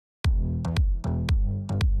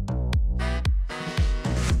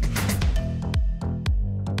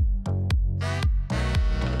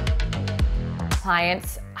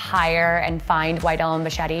Clients hire and find Widell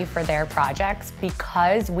Boschetti for their projects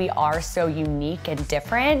because we are so unique and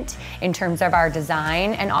different in terms of our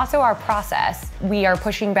design and also our process. We are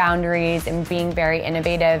pushing boundaries and being very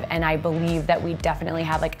innovative, and I believe that we definitely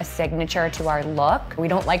have like a signature to our look. We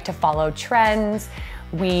don't like to follow trends.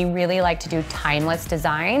 We really like to do timeless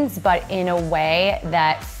designs, but in a way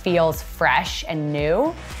that feels fresh and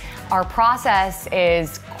new. Our process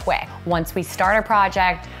is quick. Once we start a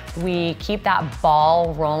project, we keep that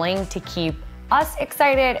ball rolling to keep us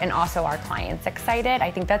excited and also our clients excited.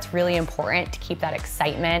 I think that's really important to keep that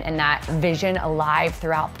excitement and that vision alive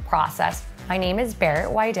throughout the process. My name is Barette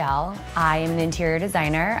Widell. I am an interior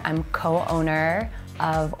designer. I'm co-owner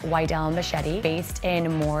of Widell Boschetti, based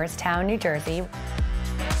in Morristown, New Jersey.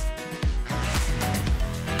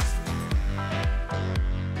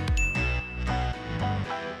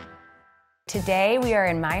 Today we are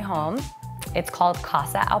in my home. It's called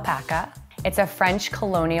Casa Alpaca. It's a French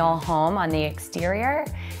colonial home on the exterior,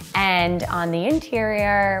 and on the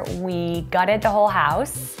interior, we gutted the whole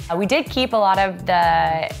house. We did keep a lot of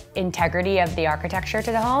the integrity of the architecture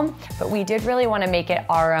to the home, but we did really want to make it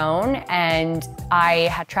our own, and I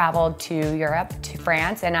had traveled to Europe, to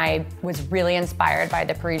France, and I was really inspired by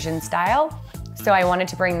the Parisian-style. So I wanted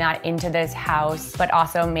to bring that into this house, but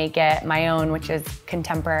also make it my own, which is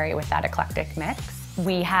contemporary with that eclectic mix.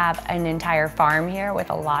 We have an entire farm here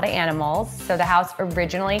with a lot of animals. So the house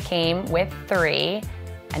originally came with 3,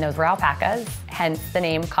 and those were alpacas, hence the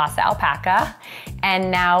name Casa Alpaca. And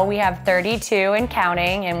now we have 32 and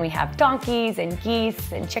counting, and we have donkeys and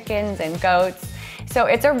geese and chickens and goats. So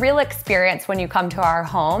it's a real experience when you come to our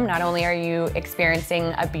home. Not only are you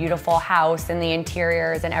experiencing a beautiful house and the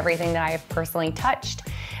interiors and everything that I have personally touched,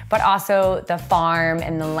 but also the farm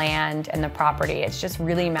and the land and the property. It's just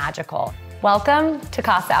really magical. Welcome to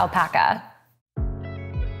Casa Alpaca.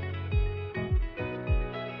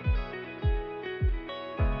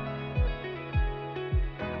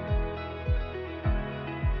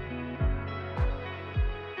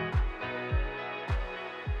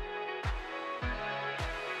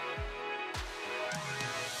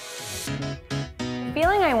 The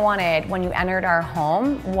feeling I wanted when you entered our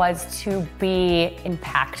home was to be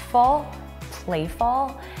impactful,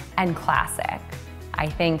 playful, and classic. I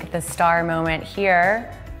think the star moment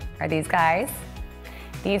here are these guys.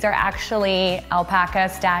 These are actually alpaca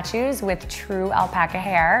statues with true alpaca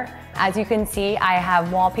hair. As you can see, I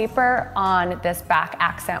have wallpaper on this back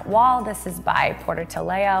accent wall. This is by Porter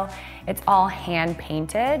Toledo. It's all hand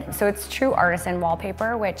painted. So it's true artisan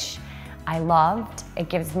wallpaper, which I loved. It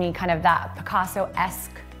gives me kind of that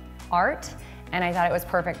Picasso-esque art, and I thought it was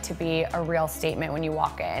perfect to be a real statement when you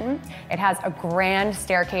walk in. It has a grand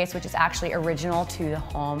staircase, which is actually original to the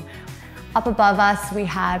home. Up above us, we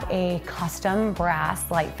have a custom brass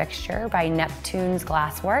light fixture by Neptune's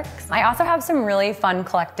Glassworks. I also have some really fun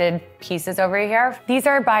collected pieces over here. These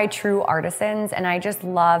are by true artisans, and I just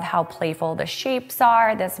love how playful the shapes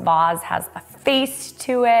are. This vase has a face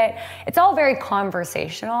to it. It's all very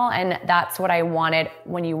conversational, and that's what I wanted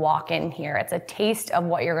when you walk in here. It's a taste of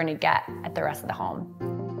what you're gonna get at the rest of the home.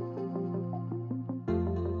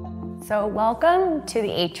 So welcome to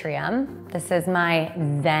the atrium. This is my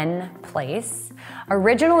Zen place.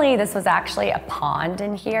 Originally, this was actually a pond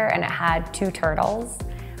in here, and it had 2 turtles.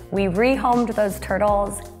 We rehomed those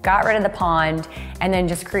turtles, got rid of the pond, and then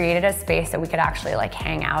just created a space that we could actually like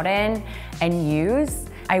hang out in and use.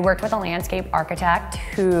 I worked with a landscape architect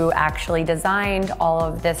who actually designed all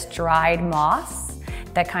of this dried moss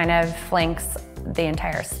that kind of flanks the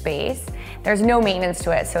entire space. There's no maintenance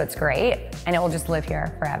to it, so it's great, and it will just live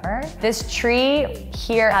here forever. This tree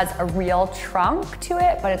here has a real trunk to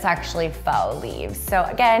it, but it's actually faux leaves. So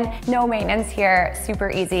again, no maintenance here, super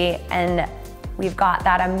easy, and we've got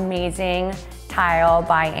that amazing tile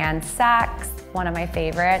by Anne Sachs, one of my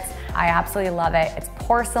favorites. I absolutely love it. It's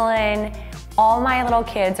porcelain. All my little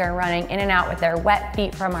kids are running in and out with their wet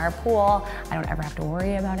feet from our pool. I don't ever have to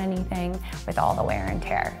worry about anything with all the wear and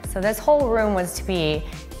tear. So this whole room was to be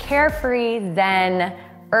carefree, zen,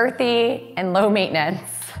 earthy, and low maintenance.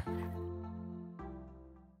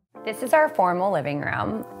 This is our formal living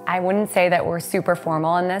room. I wouldn't say that we're super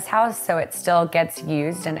formal in this house, so it still gets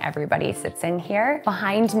used and everybody sits in here.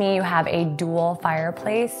 Behind me, you have a dual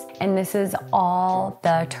fireplace, and this is all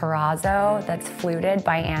the terrazzo that's fluted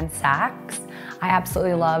by Anne Sachs. I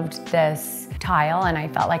absolutely loved this tile, and I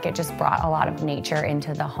felt like it just brought a lot of nature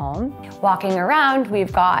into the home. Walking around,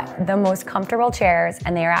 we've got the most comfortable chairs,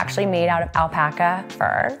 and they are actually made out of alpaca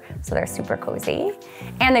fur, so they're super cozy.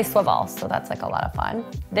 And they swivel, so that's like a lot of fun.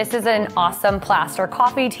 This is an awesome plaster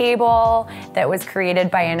coffee table that was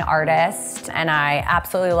created by an artist, and I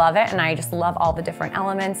absolutely love it, and I just love all the different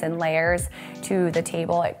elements and layers to the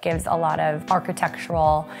table. It gives a lot of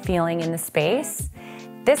architectural feeling in the space.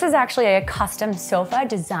 This is actually a custom sofa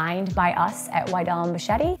designed by us at Widell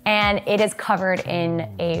Boschetti, and it is covered in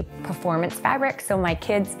a performance fabric, so my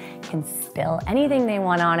kids can spill anything they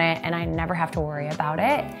want on it and I never have to worry about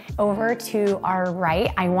it. Over to our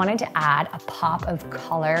right, I wanted to add a pop of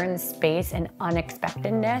color in the space and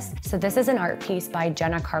unexpectedness. So this is an art piece by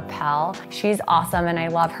Jenna Carpel. She's awesome and I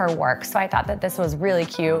love her work, so I thought that this was really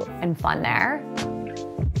cute and fun there.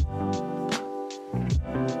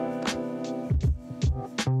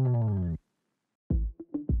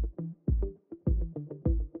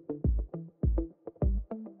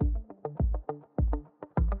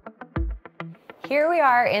 Here we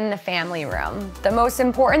are in the family room. The most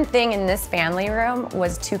important thing in this family room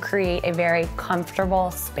was to create a very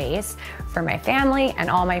comfortable space for my family and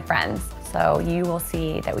all my friends. So you will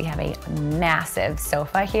see that we have a massive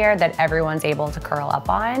sofa here that everyone's able to curl up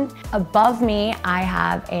on. Above me, I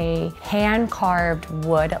have a hand-carved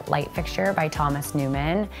wood light fixture by Thomas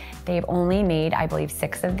Newman. They've only made, I believe,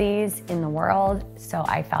 6 of these in the world. So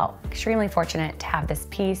I felt extremely fortunate to have this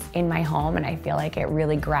piece in my home, and I feel like it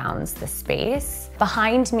really grounds the space.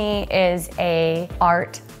 Behind me is a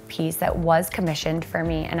art piece that was commissioned for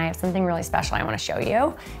me, and I have something really special I want to show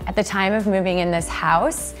you. At the time of moving in this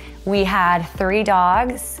house, we had 3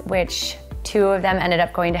 dogs, which 2 of them ended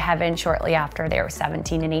up going to heaven shortly after they were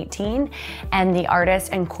 17 and 18. And the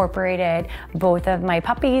artist incorporated both of my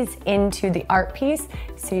puppies into the art piece.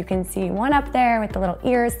 So you can see one up there with the little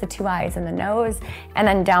ears, the 2 eyes and the nose. And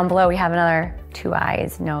then down below we have another 2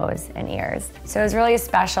 eyes, nose, and ears. So it was really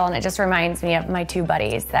special, and it just reminds me of my 2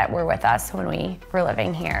 buddies that were with us when we were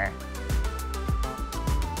living here.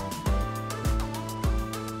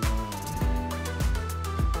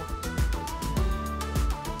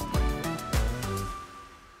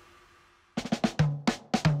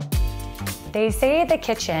 They say the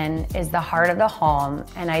kitchen is the heart of the home,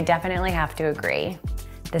 and I definitely have to agree.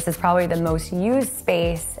 This is probably the most used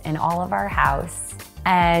space in all of our house,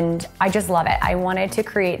 and I just love it. I wanted to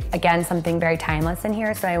create, again, something very timeless in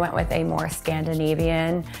here, so I went with a more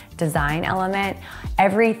Scandinavian design element.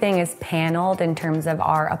 Everything is paneled in terms of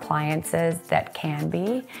our appliances that can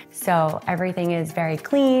be, so everything is very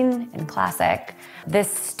clean and classic.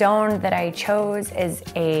 This stone that I chose is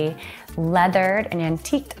an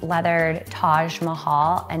antiqued leathered Taj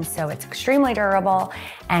Mahal, and so it's extremely durable,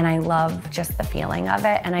 and I love just the feeling of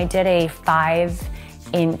it. And I did a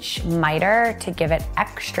 5-inch miter to give it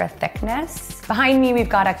extra thickness. Behind me, we've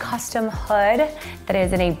got a custom hood that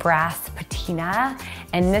is in a brass patina,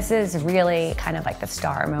 and this is really kind of like the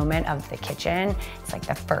star moment of the kitchen. It's like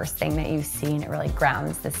the first thing that you see, and it really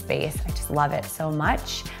grounds the space. I just love it so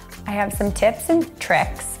much. I have some tips and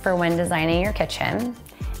tricks for when designing your kitchen,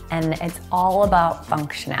 and it's all about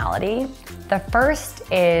functionality. The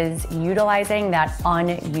first is utilizing that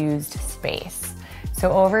unused space.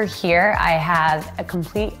 So over here, I have a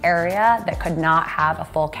complete area that could not have a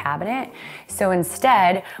full cabinet. So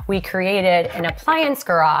instead, we created an appliance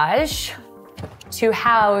garage to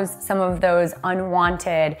house some of those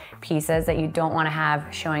unwanted pieces that you don't want to have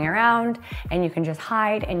showing around, and you can just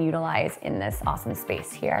hide and utilize in this awesome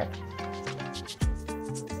space here.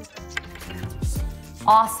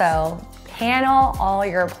 Also, panel all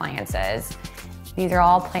your appliances. These are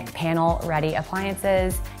all panel-ready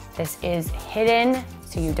appliances. This is hidden,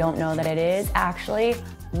 so you don't know that it is actually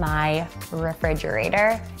my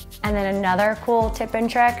refrigerator. And then another cool tip and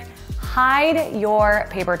trick, hide your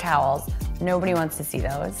paper towels. Nobody wants to see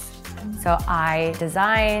those. So I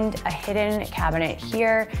designed a hidden cabinet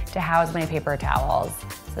here to house my paper towels,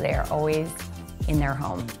 so they are always in their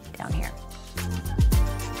home down here.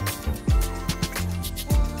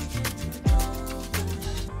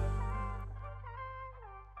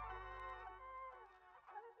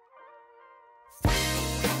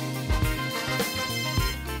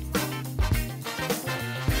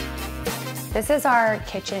 This is our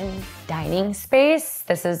kitchen dining space.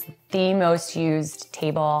 This is the most used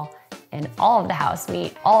table in all of the house. We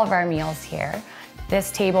eat all of our meals here.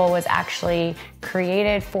 This table was actually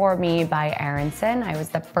created for me by Aronson. I was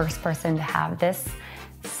the first person to have this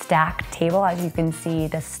stacked table. As you can see,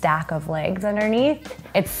 the stack of legs underneath.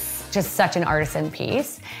 It's just such an artisan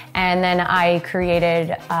piece. And then I created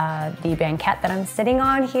the banquette that I'm sitting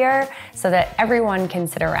on here so that everyone can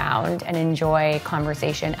sit around and enjoy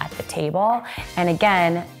conversation at the table. And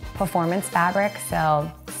again, performance fabric,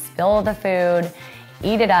 so spill the food,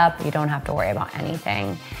 eat it up, you don't have to worry about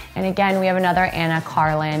anything. And again, we have another Anna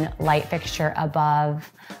Carlin light fixture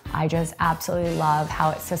above. I just absolutely love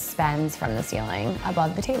how it suspends from the ceiling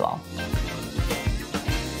above the table.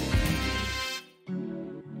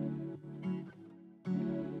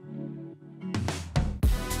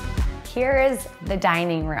 Here is the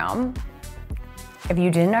dining room. If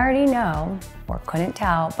you didn't already know or couldn't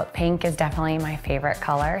tell, but pink is definitely my favorite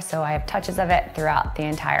color, so I have touches of it throughout the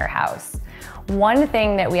entire house. One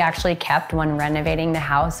thing that we actually kept when renovating the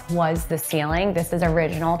house was the ceiling. This is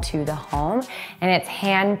original to the home, and it's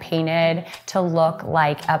hand painted to look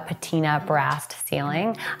like a patina brass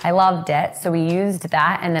ceiling. I loved it, so we used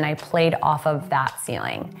that, and then I played off of that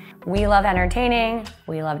ceiling. We love entertaining,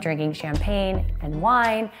 we love drinking champagne and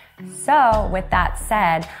wine. So with that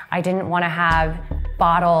said, I didn't want to have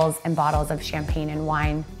bottles and bottles of champagne and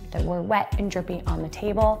wine that were wet and drippy on the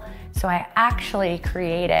table. So I actually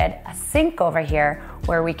created a sink over here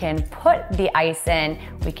where we can put the ice in,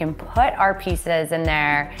 we can put our pieces in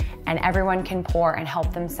there, and everyone can pour and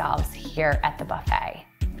help themselves here at the buffet.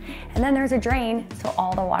 And then there's a drain, so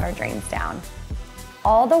all the water drains down.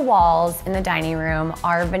 All the walls in the dining room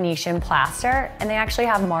are Venetian plaster, and they actually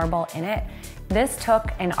have marble in it. This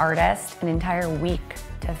took an artist an entire week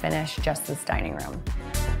to finish just this dining room.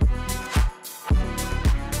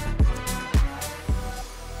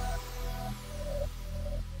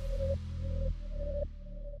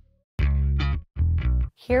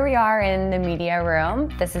 Here we are in the media room.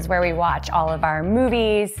 This is where we watch all of our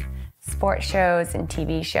movies, sports shows, and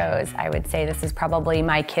TV shows. I would say this is probably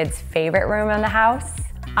my kids' favorite room in the house.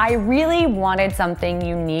 I really wanted something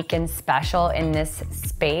unique and special in this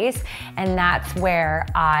space, and that's where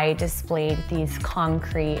I displayed these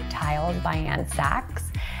concrete tiles by Ann Sachs.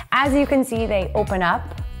 As you can see, they open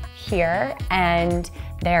up here, and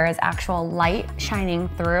there is actual light shining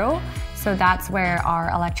through. So that's where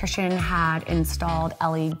our electrician had installed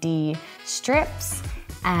LED strips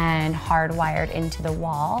and hardwired into the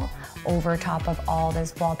wall over top of all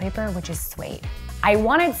this wallpaper, which is suede. I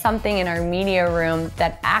wanted something in our media room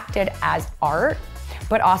that acted as art,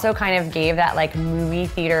 but also kind of gave that like movie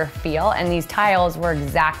theater feel, and these tiles were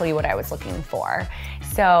exactly what I was looking for.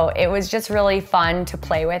 So it was just really fun to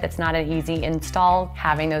play with. It's not an easy install,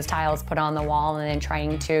 having those tiles put on the wall and then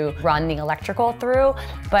trying to run the electrical through,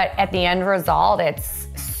 but at the end result, it's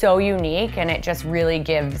so unique and it just really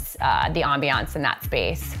gives the ambiance in that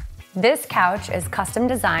space. This couch is custom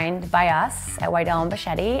designed by us at Widell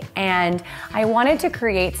Boschetti, and I wanted to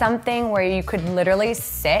create something where you could literally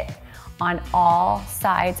sit on all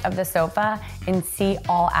sides of the sofa and see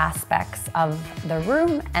all aspects of the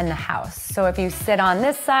room and the house. So if you sit on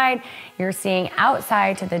this side, you're seeing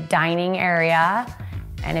outside to the dining area.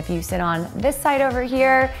 And if you sit on this side over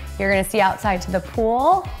here, you're gonna see outside to the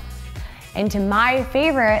pool. And to my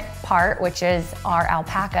favorite part, which is our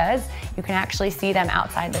alpacas, you can actually see them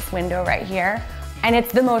outside this window right here. And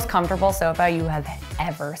it's the most comfortable sofa you have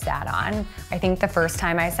ever sat on. I think the first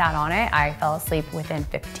time I sat on it, I fell asleep within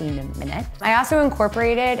 15 minutes. I also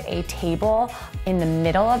incorporated a table in the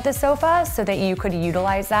middle of the sofa so that you could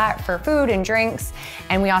utilize that for food and drinks.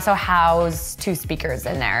 And we also house 2 speakers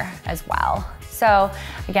in there as well. So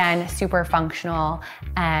again, super functional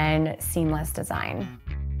and seamless design.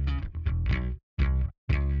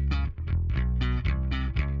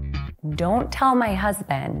 Don't tell my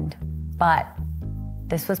husband, but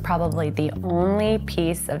this was probably the only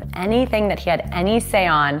piece of anything that he had any say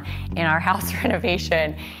on in our house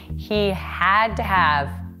renovation. He had to have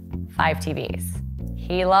 5 TVs.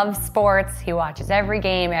 He loves sports, he watches every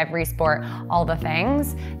game, every sport, all the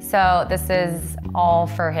things. So this is all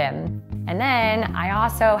for him. And then I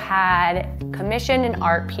also had commissioned an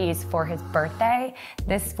art piece for his birthday.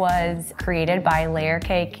 This was created by Layer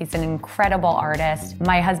Cake. He's an incredible artist.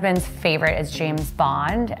 My husband's favorite is James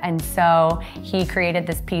Bond, and so he created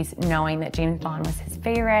this piece knowing that James Bond was his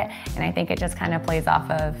favorite, and I think it just kind of plays off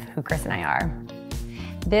of who Chris and I are.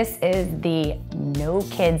 This is the no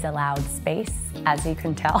kids allowed space, as you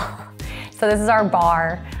can tell. So this is our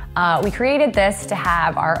bar. We created this to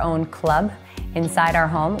have our own club inside our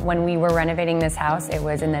home. When we were renovating this house, it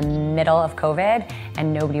was in the middle of COVID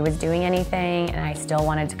and nobody was doing anything, and I still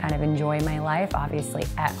wanted to kind of enjoy my life, obviously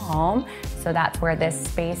at home. So that's where this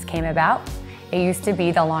space came about. It used to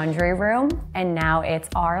be the laundry room, and now it's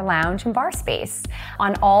our lounge and bar space.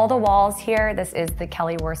 On all the walls here, this is the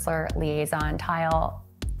Kelly Wearstler Liaison tile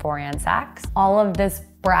for Saks. All of this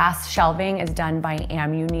brass shelving is done by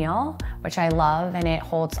Amunil, which I love, and it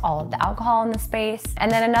holds all of the alcohol in the space. And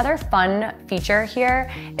then another fun feature here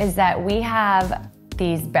is that we have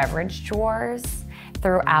these beverage drawers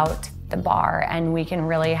throughout the bar, and we can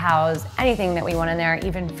really house anything that we want in there,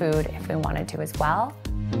 even food if we wanted to as well.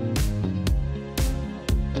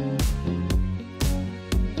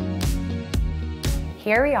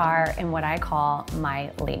 Here we are in what I call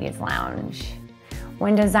my ladies' lounge.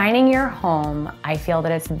 When designing your home, I feel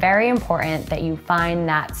that it's very important that you find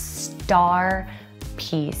that star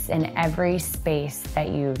piece in every space that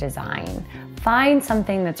you design. Find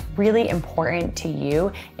something that's really important to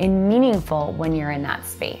you and meaningful when you're in that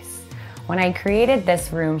space. When I created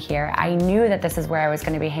this room here, I knew that this is where I was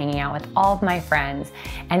going to be hanging out with all of my friends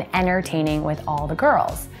and entertaining with all the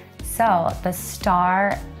girls. So the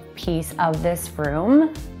star piece of this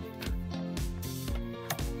room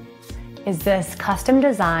is this custom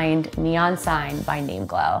designed neon sign by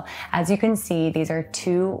Nameglow. As you can see, these are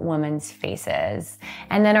two women's faces.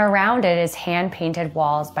 And then around it is hand painted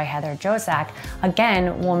walls by Heather Josak,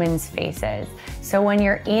 again, women's faces. So when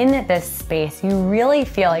you're in this space, you really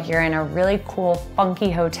feel like you're in a really cool,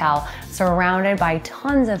 funky hotel surrounded by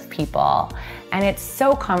tons of people. And it's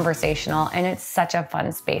so conversational, and it's such a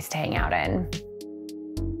fun space to hang out in.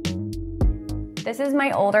 This is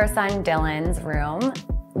my older son Dylan's room.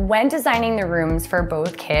 When designing the rooms for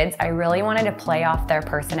both kids, I really wanted to play off their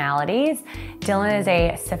personalities. Dylan is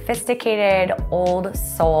a sophisticated, old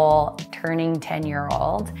soul, turning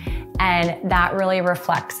 10-year-old, and that really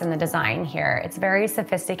reflects in the design here. It's very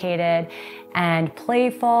sophisticated and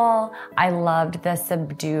playful. I loved the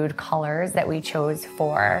subdued colors that we chose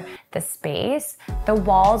for the space. The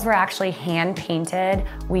walls were actually hand painted.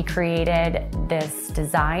 We created this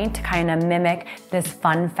design to kind of mimic this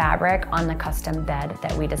fun fabric on the custom bed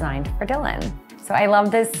that we designed for Dylan. So I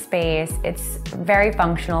love this space. It's very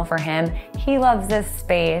functional for him. He loves this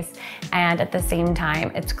space, and at the same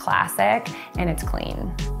time, it's classic and it's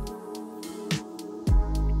clean.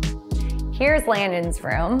 Here's Landon's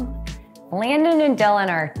room. Landon and Dylan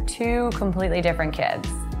are two completely different kids.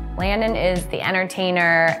 Landon is the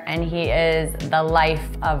entertainer, and he is the life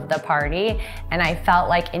of the party. And I felt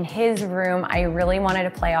like in his room, I really wanted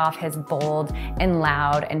to play off his bold and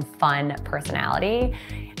loud and fun personality.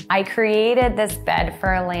 I created this bed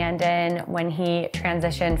for Landon when he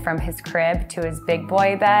transitioned from his crib to his big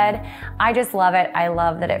boy bed. I just love it. I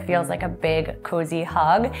love that it feels like a big, cozy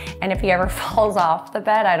hug. And if he ever falls off the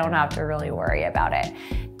bed, I don't have to really worry about it.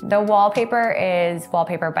 The wallpaper is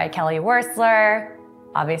wallpaper by Kelly Wearstler.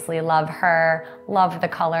 Obviously love her, love the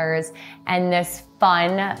colors. And this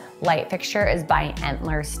fun light fixture is by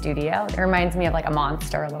Entler Studio. It reminds me of like a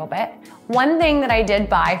monster a little bit. One thing that I did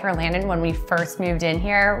buy for Landon when we first moved in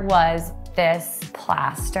here was this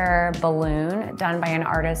plaster balloon done by an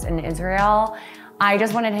artist in Israel. I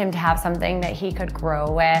just wanted him to have something that he could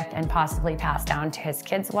grow with and possibly pass down to his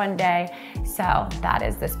kids one day. So that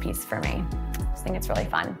is this piece for me. I just think it's really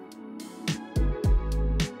fun.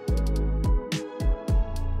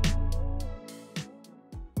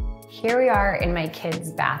 Here we are in my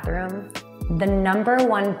kids' bathroom. The number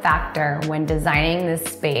one factor when designing this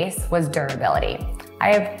space was durability.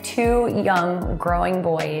 I have two young, growing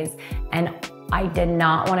boys, and I did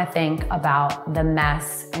not want to think about the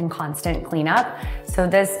mess and constant cleanup. So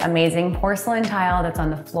this amazing porcelain tile that's on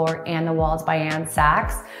the floor and the walls by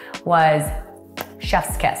Saks was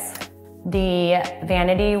chef's kiss. The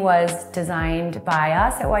vanity was designed by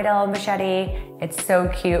us at Widell Boschetti. It's so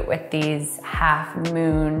cute with these half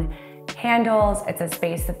moon handles. It's a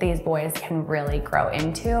space that these boys can really grow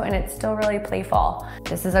into, and it's still really playful.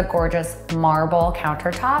 This is a gorgeous marble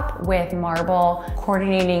countertop with marble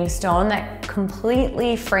coordinating stone that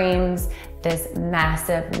completely frames this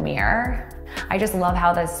massive mirror. I just love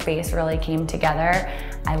how this space really came together.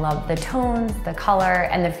 I love the tones, the color,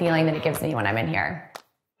 and the feeling that it gives me when I'm in here.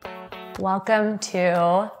 Welcome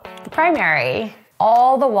to the primary.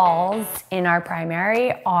 All the walls in our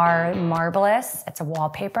primary are Marvelous. It's a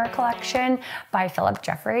wallpaper collection by Philip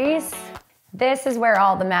Jeffries. This is where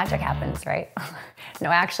all the magic happens, right?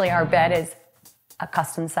 No, actually our bed is a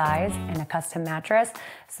custom size and a custom mattress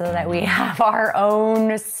so that we have our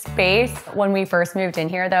own space. When we first moved in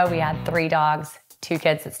here though, we had 3 dogs, 2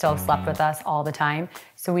 kids that still slept with us all the time.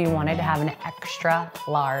 So we wanted to have an extra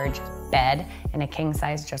large bed, and a king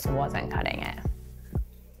size just wasn't cutting it.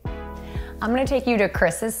 I'm gonna take you to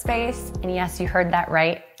Chris's space, and yes, you heard that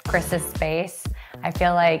right, Chris's space. I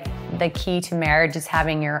feel like the key to marriage is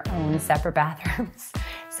having your own separate bathrooms.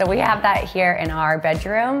 So we have that here in our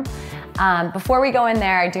bedroom. Before we go in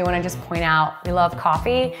there, I do want to just point out, we love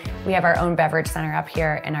coffee. We have our own beverage center up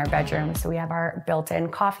here in our bedroom. So we have our built-in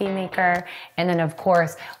coffee maker. And then of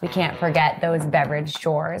course, we can't forget those beverage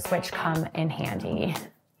drawers, which come in handy.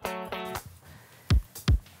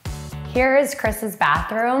 Here is Chris's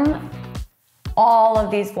bathroom. All of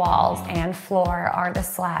these walls and floor are the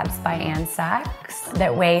slabs by Ansax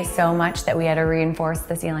that weigh so much that we had to reinforce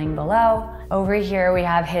the ceiling below. Over here we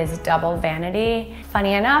have his double vanity.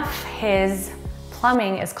 Funny enough, his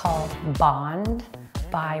plumbing is called Bond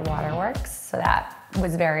by Waterworks, so that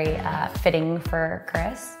was very fitting for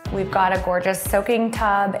Chris. We've got a gorgeous soaking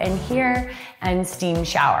tub in here and steam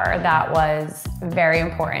shower. That was very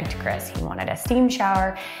important to Chris. He wanted a steam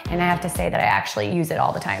shower, and I have to say that I actually use it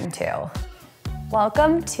all the time too.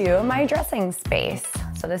 Welcome to my dressing space.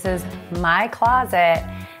 So this is my closet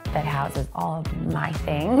that houses all of my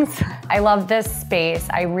things. I love this space.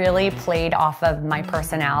 I really played off of my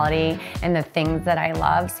personality and the things that I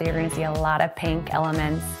love. So you're gonna see a lot of pink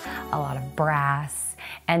elements, a lot of brass,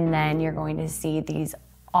 and then you're going to see these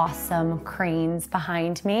awesome cranes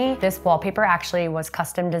behind me. This wallpaper actually was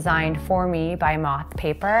custom designed for me by Moth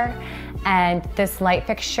Paper, and this light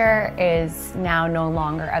fixture is now no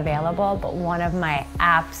longer available, but one of my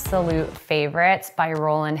absolute favorites by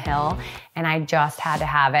Roland Hill, and I just had to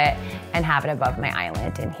have it and have it above my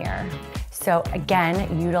island in here. So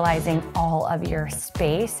again, utilizing all of your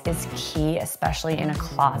space is key, especially in a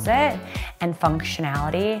closet, and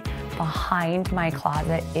functionality. Behind my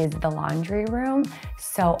closet is the laundry room.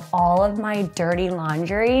 So all of my dirty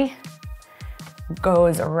laundry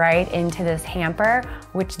goes right into this hamper,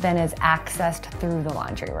 which then is accessed through the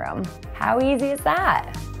laundry room. How easy is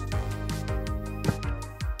that?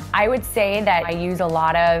 I would say that I use a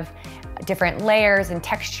lot of different layers and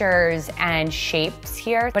textures and shapes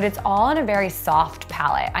here, but it's all in a very soft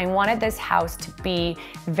palette. I wanted this house to be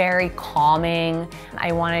very calming.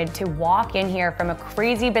 I wanted to walk in here from a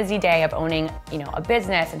crazy busy day of owning, a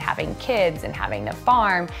business and having kids and having the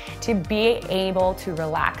farm, to be able to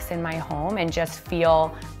relax in my home and just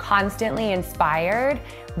feel constantly inspired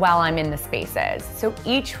while I'm in the spaces. So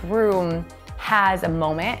each room has a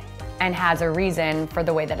moment and has a reason for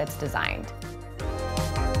the way that it's designed.